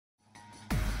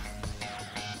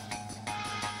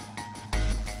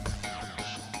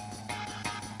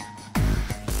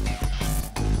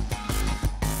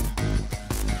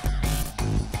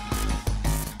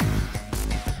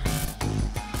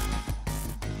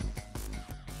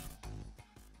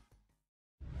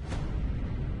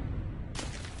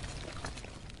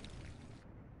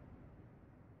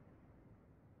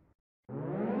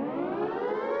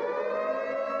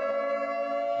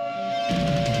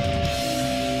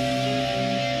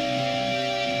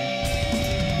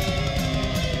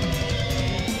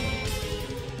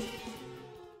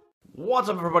What's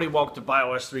up, everybody? Welcome to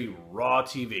Bios3 Raw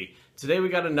TV. Today we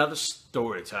got another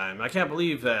story time. I can't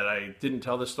believe that I didn't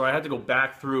tell this story. I had to go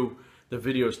back through the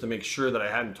videos to make sure that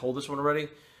I hadn't told this one already,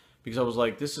 because I was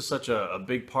like, this is such a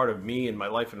big part of me and my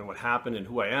life and what happened and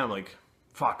who I am. Like,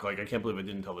 fuck, like I can't believe I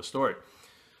didn't tell this story.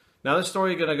 Now this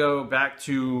story is going to go back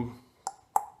to,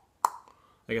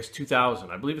 I guess, 2000.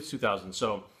 I believe it's 2000.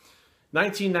 So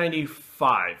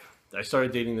 1995, I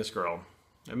started dating this girl.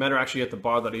 I met her actually at the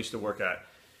bar that I used to work at.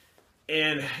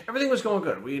 And everything was going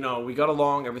good. We got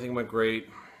along. Everything went great.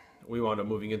 We wound up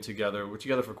moving in together. We're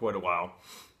together for quite a while.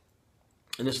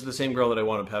 And this is the same girl that I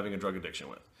wound up having a drug addiction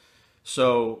with.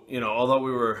 So, although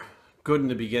we were good in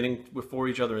the beginning for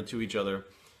each other and to each other,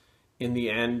 in the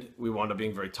end, we wound up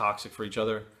being very toxic for each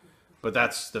other. But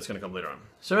that's going to come later on.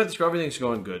 So I met this girl. Everything's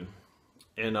going good.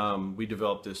 And we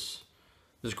developed this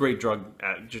great drug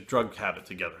habit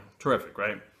together. Terrific,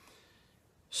 right?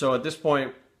 So at this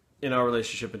point in our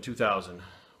relationship in 2000,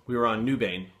 we were on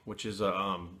Nubane, which is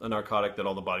a narcotic that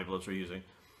all the bodybuilders were using.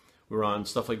 We were on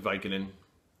stuff like Vicodin,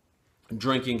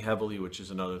 drinking heavily, which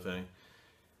is another thing.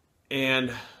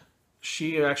 And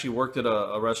she actually worked at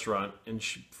a restaurant, and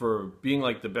for being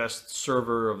like the best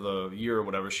server of the year or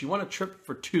whatever, she won a trip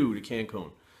for 2 to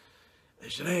Cancun. They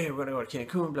said, hey, we're going to go to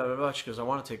Cancun, blah, blah, blah. She goes, I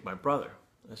want to take my brother.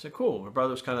 I said, cool. Her brother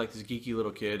was kind of like this geeky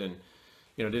little kid, and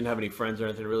didn't have any friends or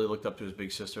anything, really looked up to his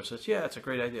big sister. I said, yeah, it's a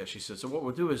great idea. She said, so what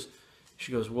we'll do is,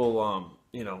 she goes, we'll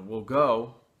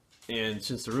go, and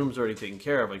since the room's already taken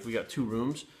care of, like we got 2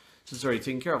 rooms, since it's already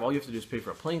taken care of, all you have to do is pay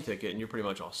for a plane ticket, and you're pretty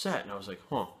much all set. And I was like,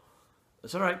 huh. I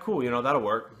said, all right, cool, that'll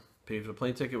work. Pay for the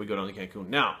plane ticket, we go down to Cancun.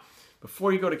 Now,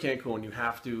 before you go to Cancun, you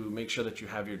have to make sure that you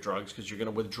have your drugs, because you're going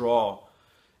to withdraw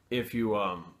if you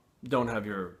don't have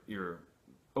your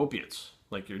opiates,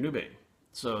 like your Nubane.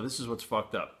 So this is what's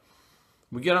fucked up.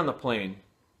 We get on the plane,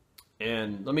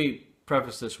 and let me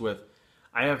preface this with,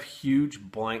 I have huge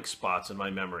blank spots in my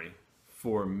memory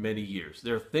for many years.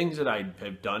 There are things that I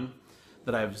have done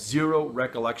that I have zero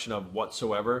recollection of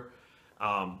whatsoever.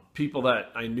 People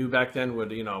that I knew back then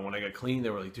would, when I got clean, they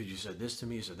were like, dude, you said this to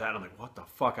me, you said that. And I'm like, what the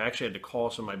fuck? I actually had to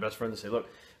call some of my best friends and say, look,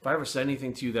 if I ever said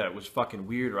anything to you that was fucking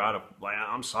weird or out of, like,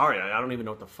 I'm sorry. I don't even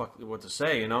know what to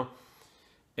say, And,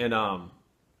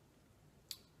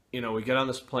 we get on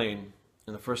this plane.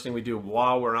 And the first thing we do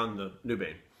while we're on the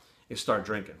Nubane is start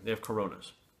drinking. They have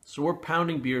Coronas. So we're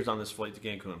pounding beers on this flight to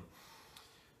Cancun.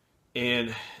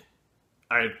 And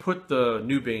I had put the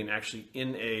Nubane actually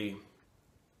in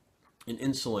an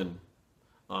insulin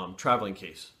traveling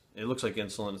case. It looks like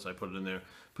insulin, so I put it in there.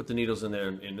 Put the needles in there,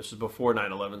 and this is before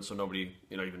 9/11, so nobody,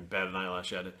 even batted an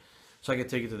eyelash at it. So I could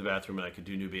take it to the bathroom, and I could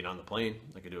do Nubane on the plane.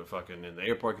 I could do it fucking in the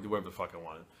airport. I could do whatever the fuck I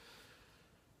wanted.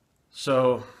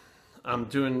 So I'm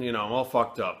doing, I'm all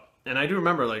fucked up. And I do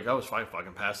remember, like, I was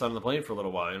fucking passed out on the plane for a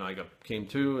little while. I came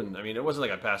to, and I mean, it wasn't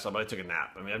like I passed out, but I took a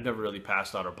nap. I mean, I've never really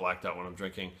passed out or blacked out when I'm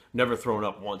drinking. Never thrown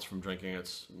up once from drinking.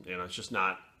 It's, it's just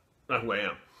not who I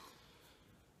am.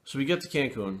 So we get to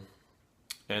Cancun,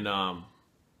 and I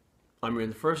mean,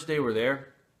 the first day we're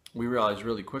there, we realized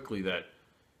really quickly that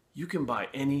you can buy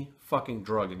any fucking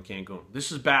drug in Cancun.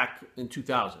 This is back in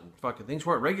 2000. Fucking things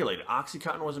weren't regulated.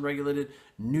 Oxycontin wasn't regulated.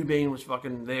 Nubane was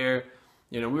fucking there.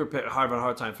 We were having a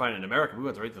hard time finding it in America. We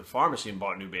went right to the pharmacy and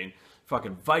bought Nubane.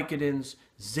 Fucking Vicodins,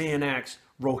 Xanax,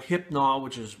 Rohypnol,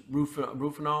 which is Roofies,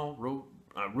 Rohypnol,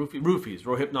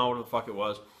 whatever the fuck it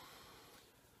was.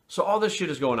 So all this shit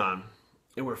is going on.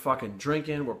 And we're fucking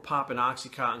drinking. We're popping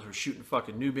Oxycontins. We're shooting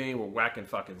fucking Nubane. We're whacking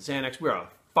fucking Xanax. We're a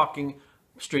fucking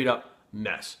straight up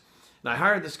mess. And I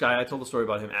hired this guy. I told the story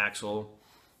about him, Axel,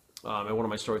 at one of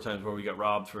my story times where we got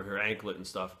robbed for her anklet and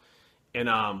stuff. And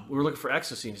we were looking for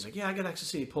ecstasy. And he's like, yeah, I got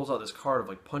ecstasy. He pulls out this card of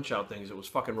like punch out things. It was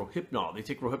fucking Rohypnol. They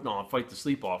take Rohypnol and fight the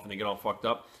sleep off, and they get all fucked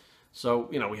up. So,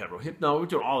 we had Rohypnol. We were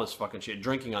doing all this fucking shit,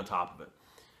 drinking on top of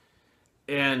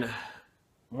it. And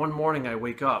one morning I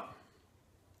wake up,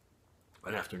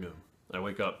 an afternoon, I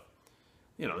wake up,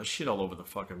 there's shit all over the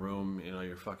fucking room.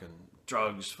 Your fucking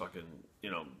drugs, fucking,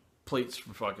 plates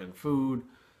for fucking food.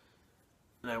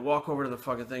 And I walk over to the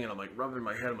fucking thing, and I'm like rubbing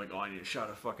my head. I'm like, oh, I need a shot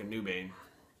of fucking Nubane.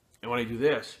 And when I do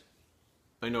this,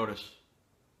 I notice,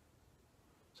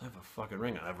 I have a fucking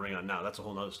ring on. I have a ring on now. That's a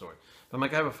whole nother story. But I'm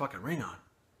like, I have a fucking ring on.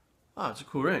 Oh, it's a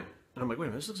cool ring. And I'm like, wait a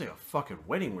minute, this looks like a fucking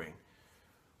wedding ring.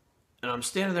 And I'm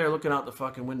standing there looking out the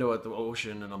fucking window at the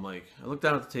ocean, and I'm like, I look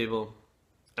down at the table,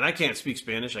 and I can't speak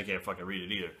Spanish. I can't fucking read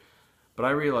it either. But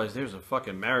I realized there's a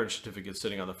fucking marriage certificate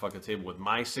sitting on the fucking table with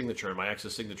my signature and my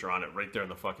ex's signature on it right there on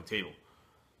the fucking table.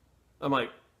 I'm like,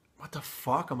 what the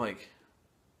fuck? I'm like,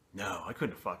 no, I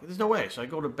couldn't fuck it. There's no way. So I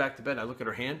go back to bed, and I look at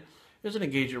her hand. There's an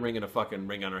engagement ring and a fucking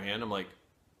ring on her hand. I'm like,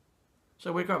 so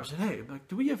I wake up and said, hey, I'm like,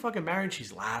 do we get fucking married?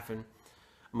 She's laughing.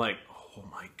 I'm like, oh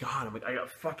my God. I'm like, I got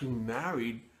fucking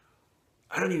married.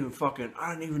 I don't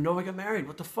even know I got married.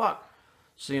 What the fuck?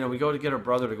 So, we go to get her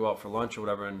brother to go out for lunch or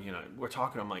whatever. And, we're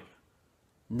talking. I'm like,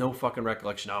 no fucking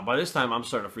recollection now. By this time, I'm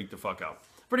starting to freak the fuck out.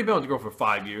 I've already been with the girl for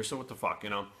 5 years. So what the fuck,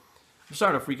 I'm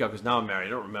starting to freak out because now I'm married. I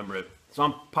don't remember it. So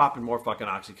I'm popping more fucking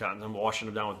Oxycontin. I'm washing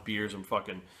them down with beers. I'm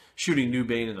fucking shooting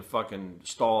Nubane in the fucking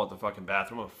stall at the fucking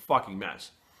bathroom. I'm a fucking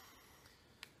mess.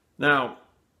 Now,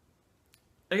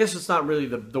 I guess it's not really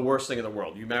the worst thing in the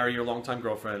world. You marry your longtime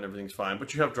girlfriend and everything's fine,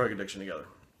 but you have drug addiction together.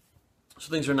 So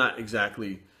things are not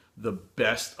exactly the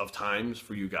best of times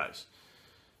for you guys.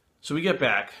 So we get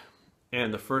back,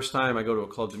 and the first time I go to a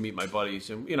club to meet my buddies,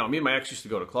 and me and my ex used to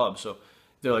go to clubs, so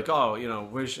they're like, oh,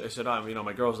 where's, I said,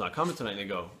 my girl's not coming tonight, and they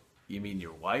go, you mean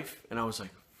your wife? And I was like,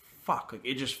 fuck, like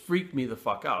it just freaked me the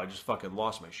fuck out. I just fucking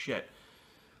lost my shit.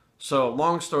 So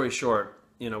long story short,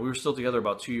 we were still together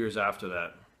about 2 years after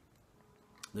that.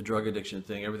 The drug addiction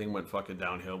thing, everything went fucking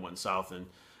downhill, went south, and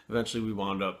eventually we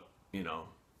wound up,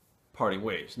 parting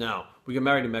ways. Now, we got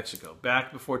married in Mexico.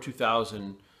 Back before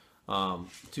 2000,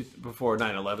 before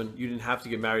 9/11, you didn't have to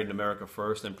get married in America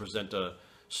first and present a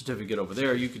certificate over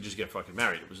there. You could just get fucking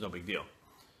married. It was no big deal.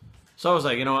 So I was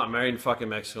like, you know what, I'm married in fucking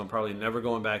Mexico. I'm probably never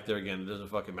going back there again. It doesn't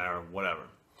fucking matter, whatever.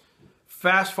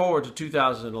 Fast forward to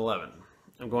 2011.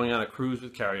 I'm going on a cruise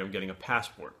with Carrie. I'm getting a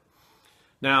passport.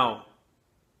 Now,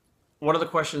 one of the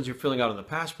questions you're filling out on the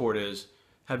passport is,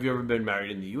 have you ever been married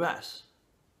in the U.S.?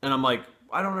 And I'm like,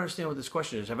 I don't understand what this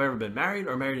question is. Have I ever been married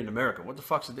or married in America? What the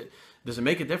fuck's it? Does it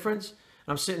make a difference? And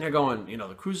I'm sitting here going,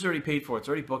 the cruise is already paid for. It's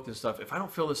already booked and stuff. If I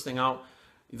don't fill this thing out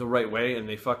the right way and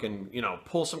they fucking,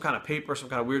 pull some kind of paper, some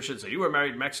kind of weird shit, say you were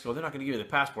married in Mexico, they're not going to give me the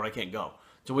passport. I can't go.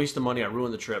 It's a waste of money. I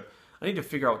ruined the trip. I need to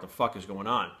figure out what the fuck is going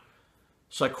on.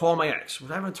 So I call my ex,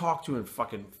 who I haven't talked to in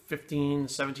fucking 15,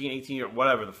 17, 18 years,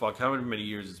 whatever the fuck, however many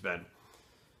years it's been.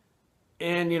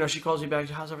 And, she calls me back,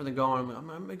 how's everything going?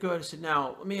 I'm good. I said,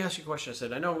 now, let me ask you a question. I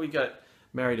said, I know we got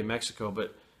married in Mexico,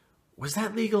 but was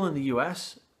that legal in the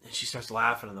U.S.? And she starts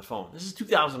laughing on the phone. This is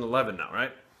 2011 now,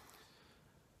 right?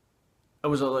 It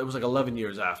was like 11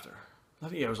 years after.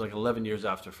 Yeah, it was like 11 years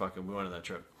after fucking we went on that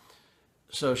trip.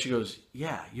 So she goes,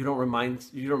 yeah, you don't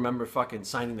remember fucking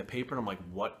signing the paper? And I'm like,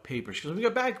 what paper? She goes, we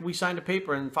got back, we signed a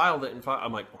paper and filed it.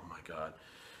 I'm like, oh my God.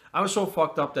 I was so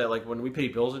fucked up that like when we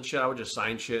paid bills and shit, I would just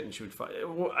sign shit and she would,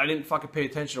 I didn't fucking pay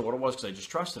attention to what it was because I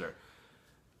just trusted her.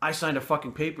 I signed a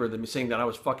fucking paper saying that I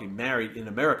was fucking married in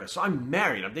America. So I'm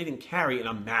married. I'm dating Carrie and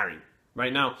I'm married.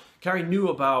 Right now, Carrie knew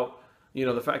about,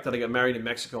 the fact that I got married in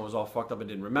Mexico and was all fucked up and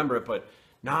didn't remember it. But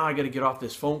now I got to get off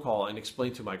this phone call and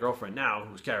explain to my girlfriend now,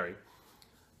 who's Carrie,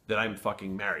 that I'm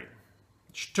fucking married.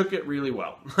 She took it really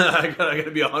well. I got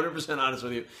to be 100% honest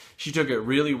with you. She took it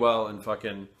really well and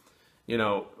fucking,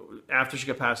 after she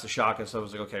got past the shock and stuff, I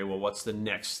was like, okay, well, what's the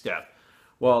next step?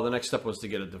 Well, the next step was to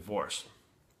get a divorce.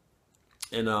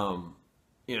 And,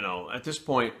 at this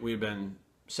point, we've been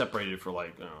separated for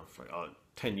like,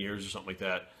 10 years or something like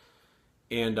that.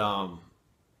 And, I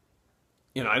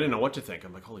didn't know what to think.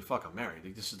 I'm like, holy fuck, I'm married.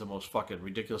 Like, this is the most fucking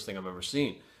ridiculous thing I've ever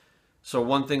seen. So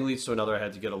one thing leads to another. I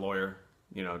had to get a lawyer,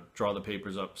 draw the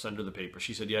papers up, send her the papers.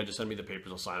 She said, yeah, just send me the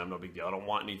papers. I'll sign them. No big deal. I don't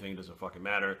want anything. It doesn't fucking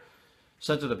matter.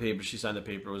 Sent her the papers. She signed the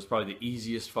paper. It was probably the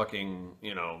easiest fucking,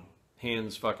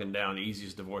 hands fucking down, the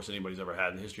easiest divorce anybody's ever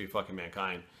had in the history of fucking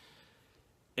mankind.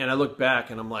 And I look back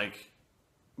and I'm like,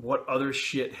 what other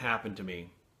shit happened to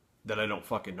me that I don't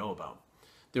fucking know about?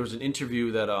 There was an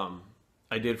interview that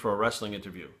I did for a wrestling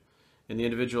interview. And the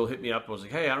individual hit me up and was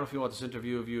like, hey, I don't know if you want this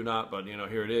interview of you or not, but,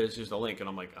 here it is. Here's the link. And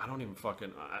I'm like, I don't even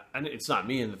fucking, it's not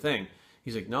me in the thing.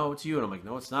 He's like, no, it's you. And I'm like,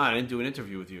 no, it's not. I didn't do an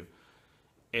interview with you.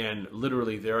 And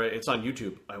literally it's on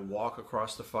YouTube. I walk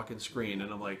across the fucking screen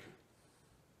and I'm like,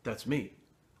 that's me.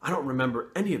 I don't remember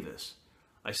any of this.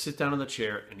 I sit down in the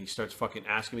chair and he starts fucking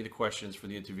asking me the questions for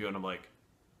the interview. And I'm like,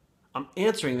 I'm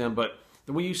answering them, but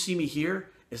the way you see me here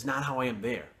is not how I am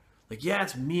there. Like, yeah,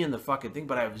 it's me in the fucking thing,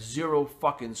 but I have zero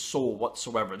fucking soul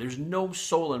whatsoever. There's no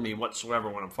soul in me whatsoever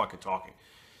when I'm fucking talking.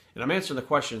 And I'm answering the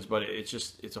questions, but it's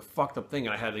a fucked up thing.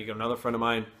 And I had another friend of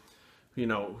mine,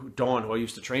 Dawn, who I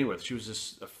used to train with. She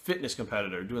was a fitness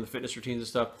competitor, doing the fitness routines and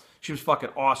stuff. She was fucking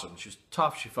awesome. She was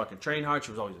tough. She fucking trained hard.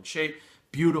 She was always in shape,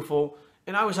 beautiful.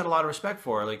 And I always had a lot of respect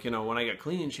for her. Like, when I got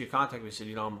clean, she contacted me and said,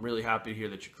 I'm really happy to hear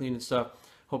that you're clean and stuff.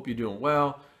 Hope you're doing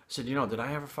well. I said, did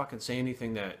I ever fucking say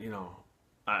anything that,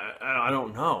 I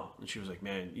don't know. And she was like,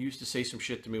 man, you used to say some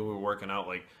shit to me when we were working out,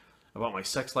 like, about my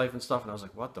sex life and stuff. And I was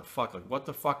like, what the fuck? Like, what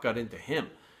the fuck got into him?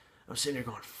 I'm sitting there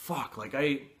going, fuck. Like,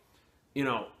 I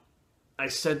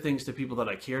said things to people that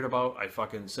I cared about. I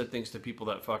fucking said things to people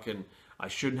that fucking I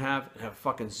shouldn't have, and have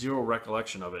fucking zero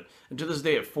recollection of it. And to this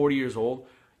day, at 40 years old,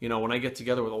 you know, when I get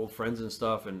together with old friends and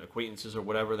stuff and acquaintances or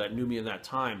whatever that knew me in that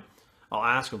time, I'll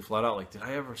ask them flat out, like, did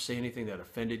I ever say anything that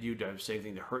offended you? Did I ever say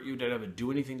anything to hurt you? Did I ever do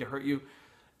anything to hurt you?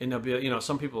 And they'll be, you know,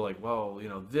 some people are like, well, you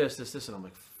know, this, and I'm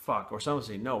like, fuck. Or some will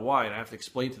say, no, why? And I have to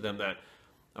explain to them that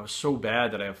I was so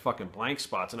bad that I have fucking blank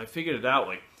spots. And I figured it out,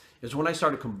 like, is when I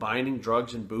started combining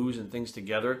drugs and booze and things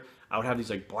together, I would have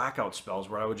these, like, blackout spells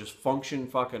where I would just function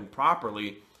fucking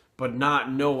properly, but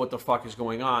not know what the fuck is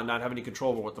going on, not have any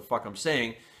control over what the fuck I'm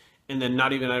saying, and then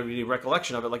not even have any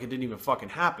recollection of it, like it didn't even fucking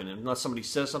happen. And unless somebody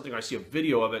says something or I see a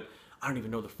video of it, I don't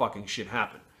even know the fucking shit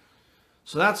happened.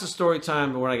 So that's the story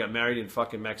time when I got married in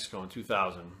fucking Mexico in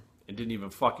 2000 and didn't even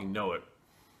fucking know it.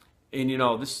 And you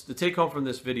know, the take home from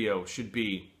this video should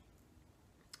be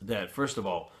that, first of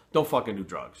all, don't fucking do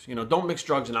drugs. You know, don't mix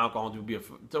drugs and alcohol.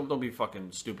 Don't be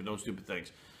fucking stupid. Don't stupid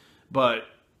things. But,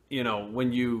 you know,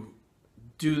 when you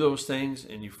do those things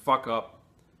and you fuck up,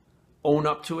 own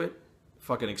up to it,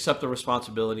 fucking accept the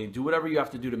responsibility and do whatever you have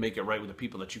to do to make it right with the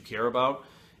people that you care about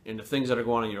and the things that are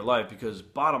going on in your life. Because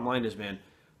bottom line is, man,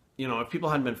 you know, if people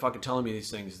hadn't been fucking telling me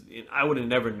these things, I would have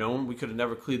never known. We could have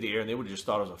never cleared the air, and they would have just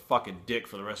thought I was a fucking dick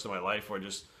for the rest of my life, or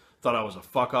just thought I was a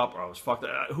fuck up, or I was fucked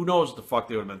up. Who knows what the fuck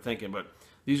they would have been thinking, but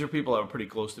these are people that were pretty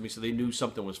close to me, so they knew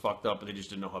something was fucked up, but they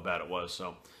just didn't know how bad it was.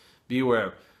 So be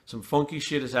aware. Some funky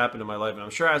shit has happened in my life, and I'm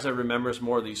sure as I remember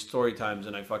more of these story times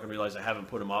and I fucking realize I haven't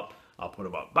put them up, I'll put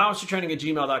them up.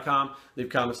 Biomastertraining@gmail.com. Leave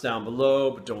comments down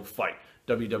below, but don't fight.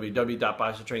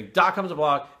 www.biomastertraining.com is a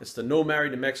blog. It's the No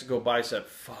Married in Mexico Bicep.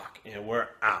 Fuck, and we're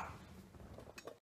out.